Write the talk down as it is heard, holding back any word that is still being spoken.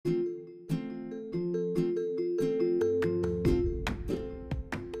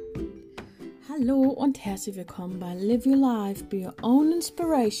und herzlich willkommen bei Live Your Life, Be Your Own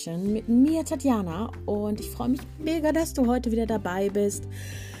Inspiration mit mir, Tatjana. Und ich freue mich mega, dass du heute wieder dabei bist.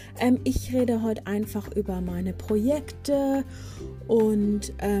 Ich rede heute einfach über meine Projekte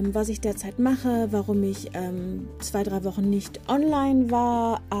und was ich derzeit mache, warum ich 2-3 Wochen nicht online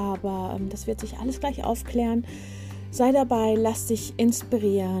war. Aber das wird sich alles gleich aufklären. Sei dabei, lass dich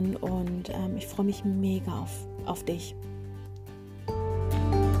inspirieren und ich freue mich mega auf dich.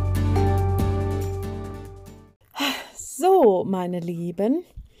 So, meine Lieben,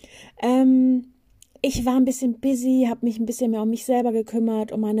 ich war ein bisschen busy, habe mich ein bisschen mehr um mich selber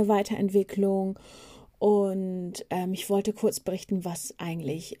gekümmert, um meine Weiterentwicklung und ich wollte kurz berichten, was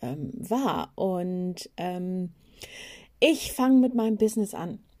eigentlich war. Und ich fange mit meinem Business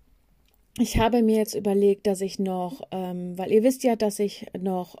an. Ich habe mir jetzt überlegt, dass ich noch, weil ihr wisst ja, dass ich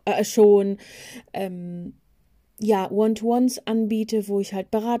noch schon One-to-Ones anbiete, wo ich halt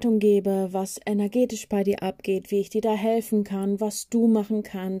Beratung gebe, was energetisch bei dir abgeht, wie ich dir da helfen kann, was du machen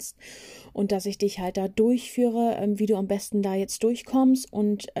kannst und dass ich dich halt da durchführe, wie du am besten da jetzt durchkommst.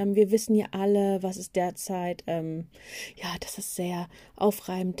 Und wir wissen ja alle, was es derzeit, dass es sehr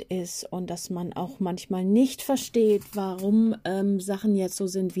aufreibend ist und dass man auch manchmal nicht versteht, warum Sachen jetzt so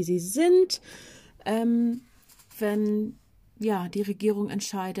sind, wie sie sind, wenn die Regierung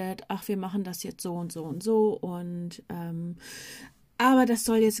entscheidet, wir machen das jetzt so und so und so. Und aber das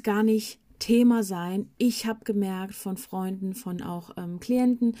soll jetzt gar nicht Thema sein. Ich habe gemerkt von Freunden, von auch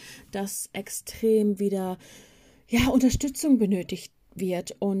Klienten, dass extrem wieder Unterstützung benötigt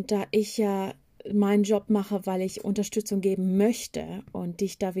wird. Und da ich ja meinen Job mache, weil ich Unterstützung geben möchte und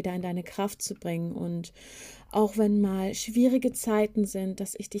dich da wieder in deine Kraft zu bringen und auch wenn mal schwierige Zeiten sind,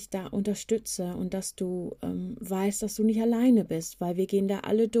 dass ich dich da unterstütze und dass du weißt, dass du nicht alleine bist, weil wir gehen da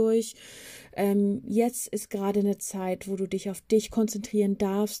alle durch. Jetzt ist gerade eine Zeit, wo du dich auf dich konzentrieren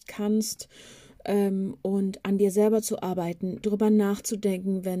darfst, kannst und an dir selber zu arbeiten, darüber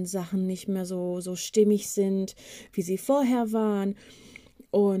nachzudenken, wenn Sachen nicht mehr so stimmig sind, wie sie vorher waren.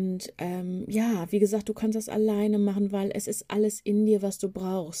 Und wie gesagt, du kannst das alleine machen, weil es ist alles in dir, was du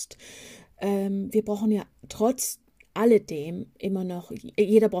brauchst. Wir brauchen ja trotz alledem immer noch,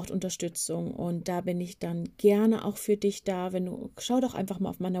 jeder braucht Unterstützung und da bin ich dann gerne auch für dich da. Schau doch einfach mal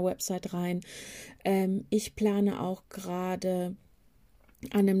auf meiner Website rein. Ich plane auch gerade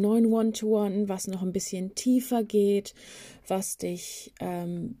an einem neuen One-to-One, was noch ein bisschen tiefer geht, was dich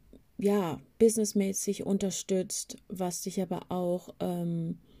businessmäßig unterstützt, was dich aber auch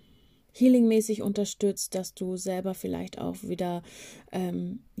healingmäßig unterstützt, dass du selber vielleicht auch wieder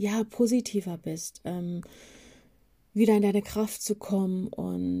positiver bist, wieder in deine Kraft zu kommen.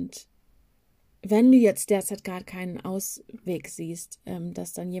 Und wenn du jetzt derzeit gar keinen Ausweg siehst,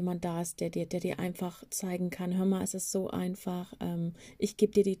 dass dann jemand da ist, der dir einfach zeigen kann, hör mal, es ist so einfach, ich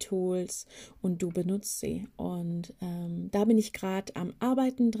gebe dir die Tools und du benutzt sie. Und da bin ich gerade am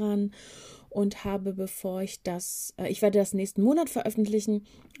Arbeiten dran und habe, ich werde das nächsten Monat veröffentlichen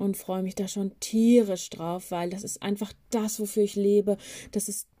und freue mich da schon tierisch drauf, weil das ist einfach das, wofür ich lebe, das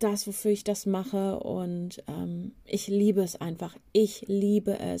ist das, wofür ich das mache und ich liebe es einfach, ich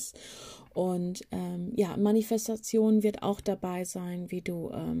liebe es. Und Manifestation wird auch dabei sein, wie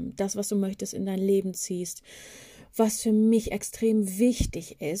du das, was du möchtest, in dein Leben ziehst. Was für mich extrem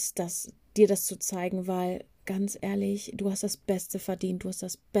wichtig ist, dir das zu zeigen, weil ganz ehrlich, du hast das Beste verdient, du hast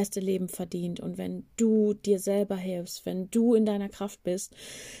das beste Leben verdient. Und wenn du dir selber hilfst, wenn du in deiner Kraft bist,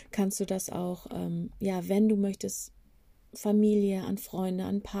 kannst du das auch, wenn du möchtest, Familie, an Freunde,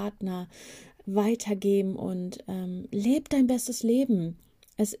 an Partner weitergeben und leb dein bestes Leben.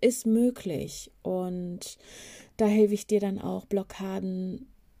 Es ist möglich und da helfe ich dir dann auch, Blockaden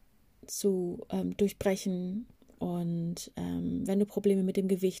zu durchbrechen und wenn du Probleme mit dem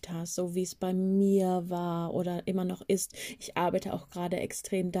Gewicht hast, so wie es bei mir war oder immer noch ist, ich arbeite auch gerade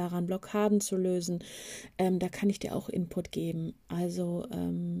extrem daran, Blockaden zu lösen, da kann ich dir auch Input geben. Also,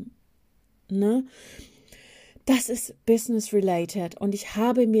 das ist business-related und ich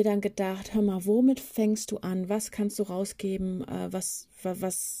habe mir dann gedacht, hör mal, womit fängst du an? Was kannst du rausgeben, was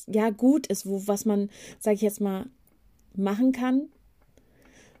gut ist, was man, sage ich jetzt mal, machen kann,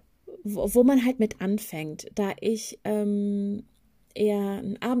 wo man halt mit anfängt. Da ich eher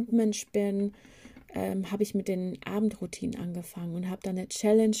ein Abendmensch bin, habe ich mit den Abendroutinen angefangen und habe dann eine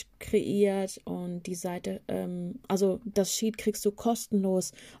Challenge kreiert und die Seite, das Sheet kriegst du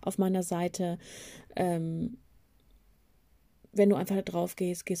kostenlos auf meiner Seite, wenn du einfach da drauf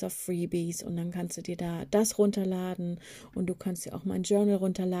gehst auf Freebies und dann kannst du dir da das runterladen und du kannst dir auch mein Journal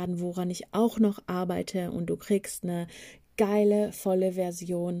runterladen, woran ich auch noch arbeite und du kriegst eine geile, volle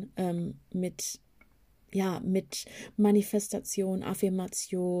Version mit mit Manifestation,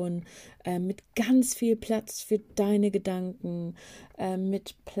 Affirmation, mit ganz viel Platz für deine Gedanken,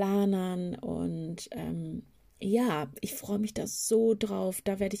 mit Planern und ich freue mich da so drauf.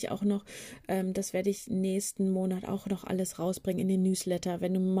 Da werde ich auch noch, das werde ich nächsten Monat auch noch alles rausbringen in den Newsletter.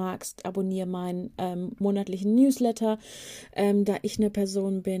 Wenn du magst, abonniere meinen monatlichen Newsletter. Da ich eine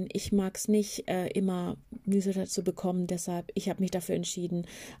Person bin, ich mag es nicht, immer Newsletter zu bekommen. Deshalb, ich habe mich dafür entschieden,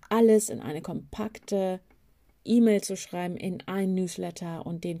 alles in eine kompakte E-Mail zu schreiben in einen Newsletter,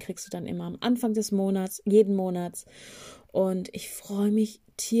 und den kriegst du dann immer am Anfang des Monats, jeden Monats. Und ich freue mich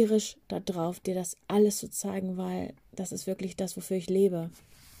tierisch darauf, dir das alles zu zeigen, weil das ist wirklich das, wofür ich lebe.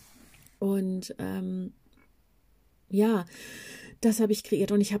 Und das habe ich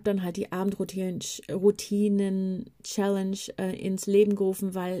kreiert, und ich habe dann halt die Abendroutinen-Challenge ins Leben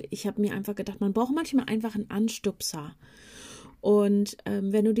gerufen, weil ich habe mir einfach gedacht, man braucht manchmal einfach einen Anstupser. Und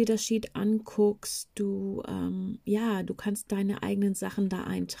wenn du dir das Sheet anguckst, du kannst deine eigenen Sachen da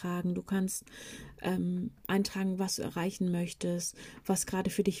eintragen. Du kannst eintragen, was du erreichen möchtest, was gerade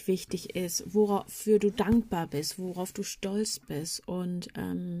für dich wichtig ist, wofür du dankbar bist, worauf du stolz bist. Und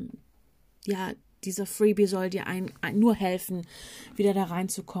dieser Freebie soll dir nur helfen, wieder da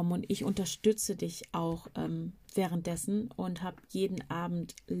reinzukommen. Und ich unterstütze dich auch währenddessen und habe jeden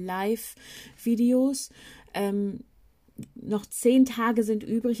Abend Live-Videos. Noch 10 Tage sind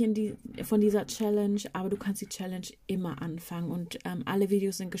übrig von dieser Challenge, aber du kannst die Challenge immer anfangen, und alle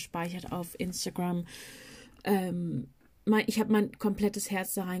Videos sind gespeichert auf Instagram. Ich habe mein komplettes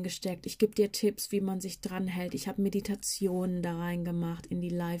Herz da reingesteckt. Ich gebe dir Tipps, wie man sich dran hält. Ich habe Meditationen da reingemacht in die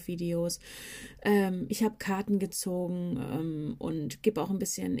Live-Videos. Ich habe Karten gezogen und gebe auch ein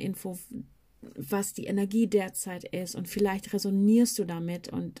bisschen Info, was die Energie derzeit ist, und vielleicht resonierst du damit,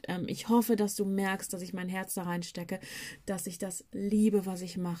 und ich hoffe, dass du merkst, dass ich mein Herz da reinstecke, dass ich das liebe, was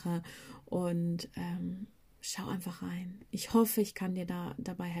ich mache, und schau einfach rein. Ich hoffe, ich kann dir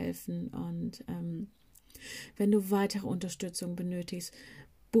dabei helfen, und wenn du weitere Unterstützung benötigst,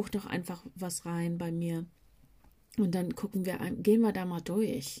 buch doch einfach was rein bei mir, und dann gehen wir da mal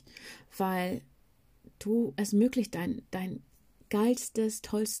durch, weil du es ermöglicht, dein geilstes,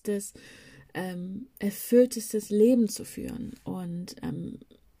 tollstes, erfülltestes Leben zu führen. Und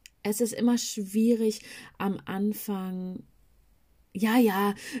es ist immer schwierig am Anfang.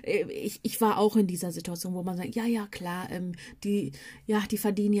 Ich war auch in dieser Situation, wo man sagt, klar, die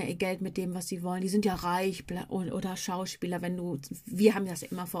verdienen ja ihr Geld mit dem, was sie wollen. Die sind ja reich oder Schauspieler, wir haben das ja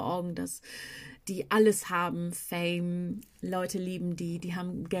immer vor Augen, dass die alles haben, Fame, Leute lieben die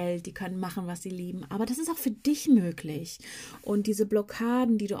haben Geld, die können machen, was sie lieben. Aber das ist auch für dich möglich. Und diese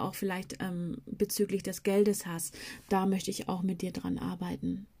Blockaden, die du auch vielleicht bezüglich des Geldes hast, da möchte ich auch mit dir dran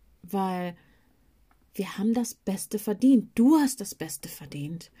arbeiten. Weil wir haben das Beste verdient. Du hast das Beste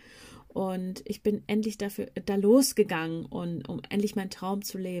verdient. Und ich bin endlich da losgegangen, um endlich meinen Traum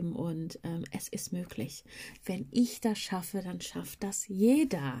zu leben. Und es ist möglich. Wenn ich das schaffe, dann schafft das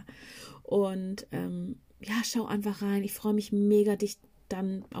jeder. Und schau einfach rein. Ich freue mich mega, dich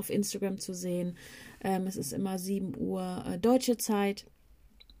dann auf Instagram zu sehen. Es ist immer 7 Uhr deutsche Zeit.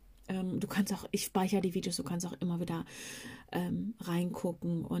 Du kannst auch, ich speichere die Videos, du kannst auch immer wieder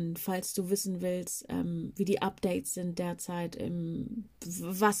reingucken, und falls du wissen willst, wie die Updates sind derzeit,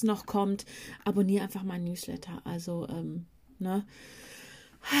 was noch kommt, abonniere einfach meinen Newsletter. Also,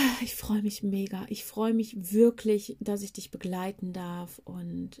 ich freue mich mega. Ich freue mich wirklich, dass ich dich begleiten darf,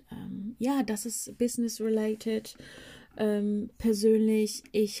 und das ist business-related. Persönlich,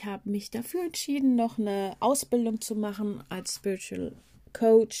 ich habe mich dafür entschieden, noch eine Ausbildung zu machen als Spiritual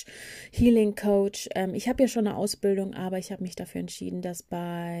Coach, Healing Coach. Ich habe ja schon eine Ausbildung, aber ich habe mich dafür entschieden, das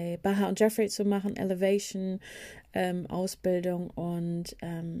bei Baha und Jeffrey zu machen, Elevation Ausbildung, und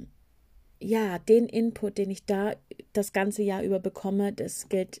den Input, den ich da das ganze Jahr über bekomme, das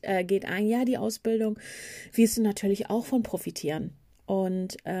geht ein Jahr die Ausbildung, wirst du natürlich auch von profitieren.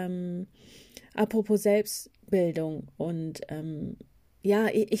 Und apropos Selbstbildung, und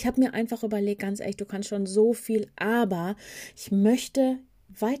ich habe mir einfach überlegt, ganz ehrlich, du kannst schon so viel, aber ich möchte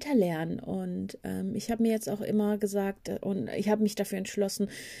weiter lernen, und ich habe mir jetzt auch immer gesagt, und ich habe mich dafür entschlossen,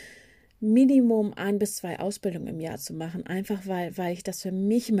 Minimum 1 bis 2 Ausbildungen im Jahr zu machen, einfach weil ich das für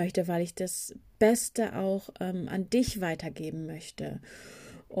mich möchte, weil ich das Beste auch an dich weitergeben möchte.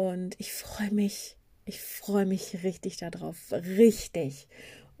 Und ich freue mich richtig darauf, richtig.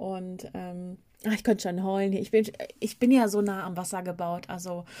 Und ich könnte schon heulen. Ich bin ja so nah am Wasser gebaut,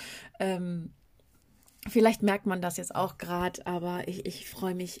 also vielleicht merkt man das jetzt auch gerade, aber ich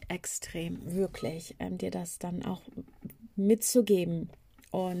freue mich extrem, wirklich, dir das dann auch mitzugeben.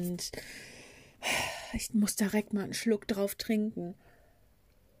 Und ich muss direkt mal einen Schluck drauf trinken.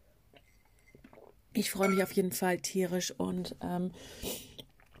 Ich freue mich auf jeden Fall tierisch und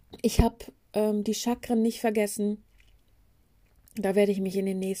ich habe die Chakren nicht vergessen. Da werde ich mich in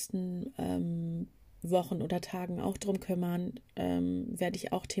den nächsten Wochen oder Tagen auch drum kümmern. Werde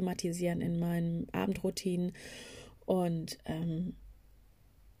ich auch thematisieren in meinen Abendroutinen. Und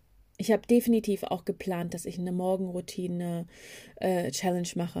ich habe definitiv auch geplant, dass ich eine Morgenroutine-Challenge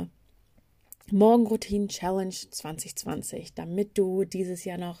mache. Morgenroutine-Challenge 2020, damit du dieses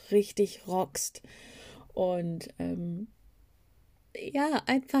Jahr noch richtig rockst und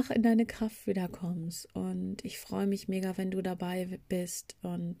einfach in deine Kraft wiederkommst. Und ich freue mich mega, wenn du dabei bist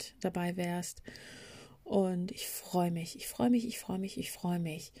und dabei wärst. Und ich freue mich.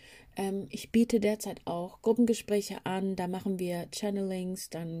 Ich biete derzeit auch Gruppengespräche an, da machen wir Channelings,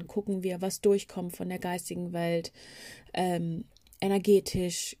 dann gucken wir, was durchkommt von der geistigen Welt,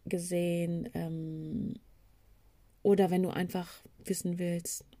 energetisch gesehen, oder wenn du einfach wissen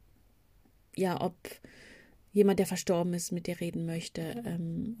willst, ja, ob jemand, der verstorben ist, mit dir reden möchte.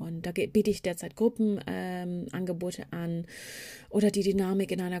 Und da biete ich derzeit Gruppenangebote an oder die Dynamik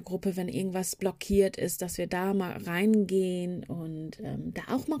in einer Gruppe, wenn irgendwas blockiert ist, dass wir da mal reingehen und da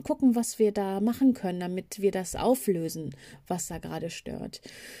auch mal gucken, was wir da machen können, damit wir das auflösen, was da gerade stört.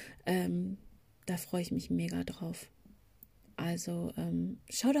 Da freue ich mich mega drauf. Also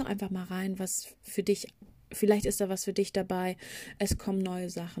schau doch einfach mal rein, was für dich, vielleicht ist da was für dich dabei. Es kommen neue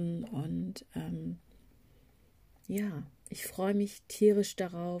Sachen und ich freue mich tierisch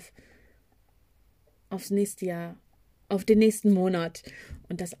darauf, aufs nächste Jahr, auf den nächsten Monat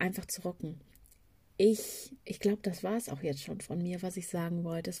und das einfach zu rocken. Ich glaube, das war es auch jetzt schon von mir, was ich sagen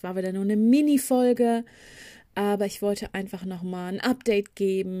wollte. Es war wieder nur eine Mini-Folge, aber ich wollte einfach nochmal ein Update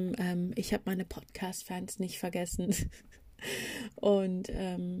geben. Ich habe meine Podcast-Fans nicht vergessen. Und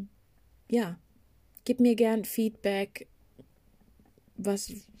gib mir gern Feedback,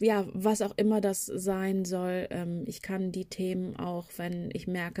 was auch immer das sein soll. Ich kann die Themen auch, wenn ich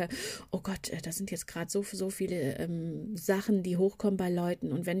merke, oh Gott, da sind jetzt gerade so viele Sachen, die hochkommen bei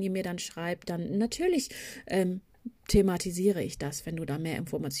Leuten. Und wenn ihr mir dann schreibt, dann natürlich thematisiere ich das, wenn du da mehr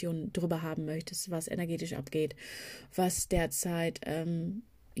Informationen drüber haben möchtest, was energetisch abgeht, was derzeit,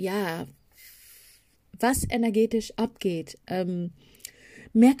 was energetisch abgeht.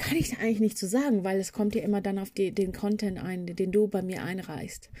 Mehr kann ich da eigentlich nicht zu sagen, weil es kommt ja immer dann auf den Content ein, den du bei mir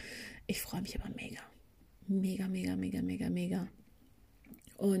einreichst. Ich freue mich aber mega. Mega, mega, mega, mega, mega.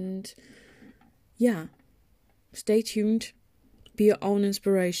 Und ja, stay tuned, be your own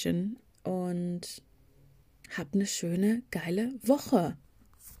inspiration und hab eine schöne, geile Woche.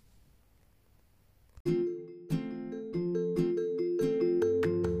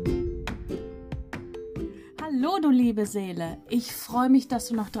 Hallo, du liebe Seele. Ich freue mich, dass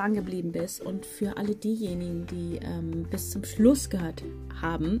du noch dran geblieben bist. Und für alle diejenigen, die bis zum Schluss gehört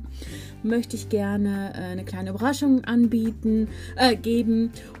haben, möchte ich gerne eine kleine Überraschung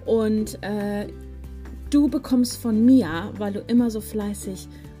geben. Und du bekommst von mir, weil du immer so fleißig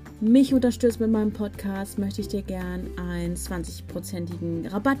mich unterstützt mit meinem Podcast, möchte ich dir gern einen 20%igen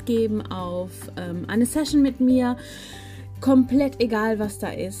Rabatt geben auf eine Session mit mir. Komplett egal, was da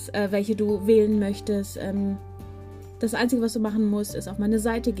ist, welche du wählen möchtest. Das Einzige, was du machen musst, ist auf meine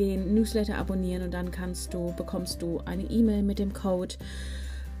Seite gehen, Newsletter abonnieren und dann bekommst du eine E-Mail mit dem Code.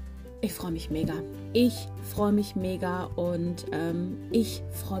 Ich freue mich mega. Und ich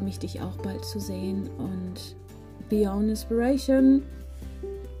freue mich, dich auch bald zu sehen. Und be your own inspiration.